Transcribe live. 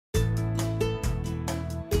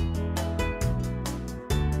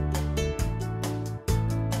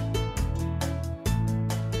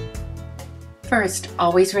First,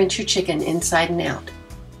 always rinse your chicken inside and out.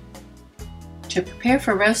 To prepare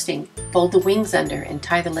for roasting, fold the wings under and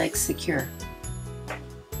tie the legs secure.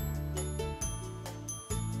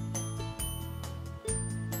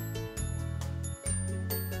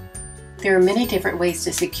 There are many different ways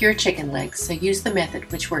to secure chicken legs, so use the method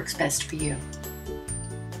which works best for you.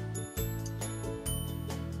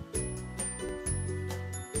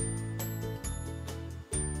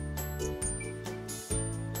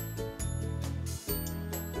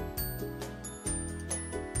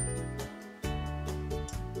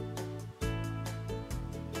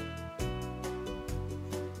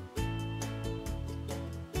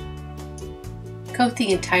 Coat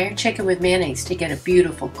the entire chicken with mayonnaise to get a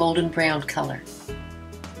beautiful golden brown color.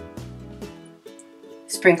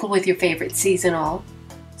 Sprinkle with your favorite season oil,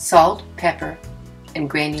 salt, pepper, and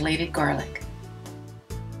granulated garlic.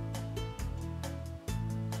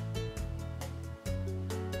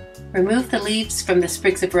 Remove the leaves from the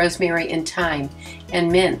sprigs of rosemary and thyme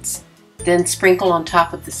and mince, then sprinkle on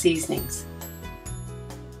top of the seasonings.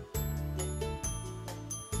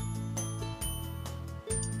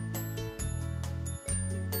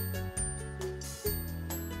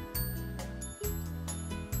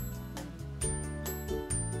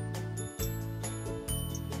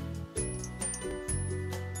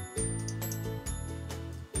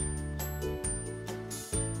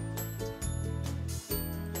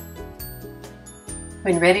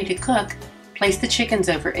 When ready to cook, place the chickens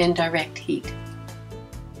over indirect heat.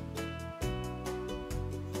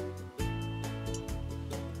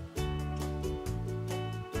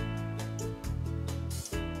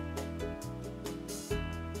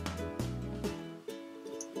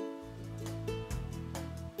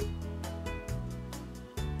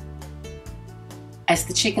 As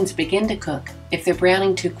the chickens begin to cook, if they're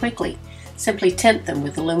browning too quickly, simply tint them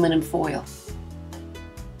with aluminum foil.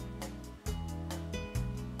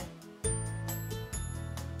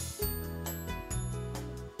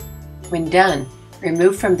 When done,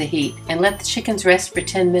 remove from the heat and let the chickens rest for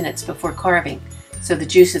 10 minutes before carving so the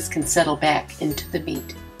juices can settle back into the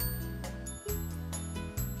meat.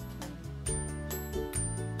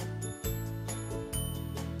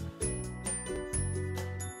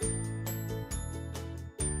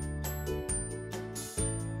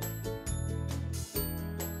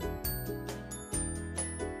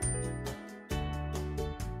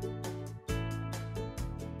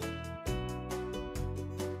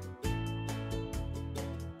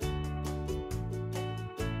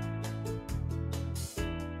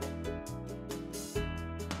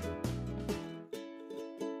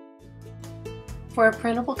 For a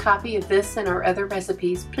printable copy of this and our other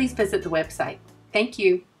recipes, please visit the website. Thank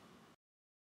you.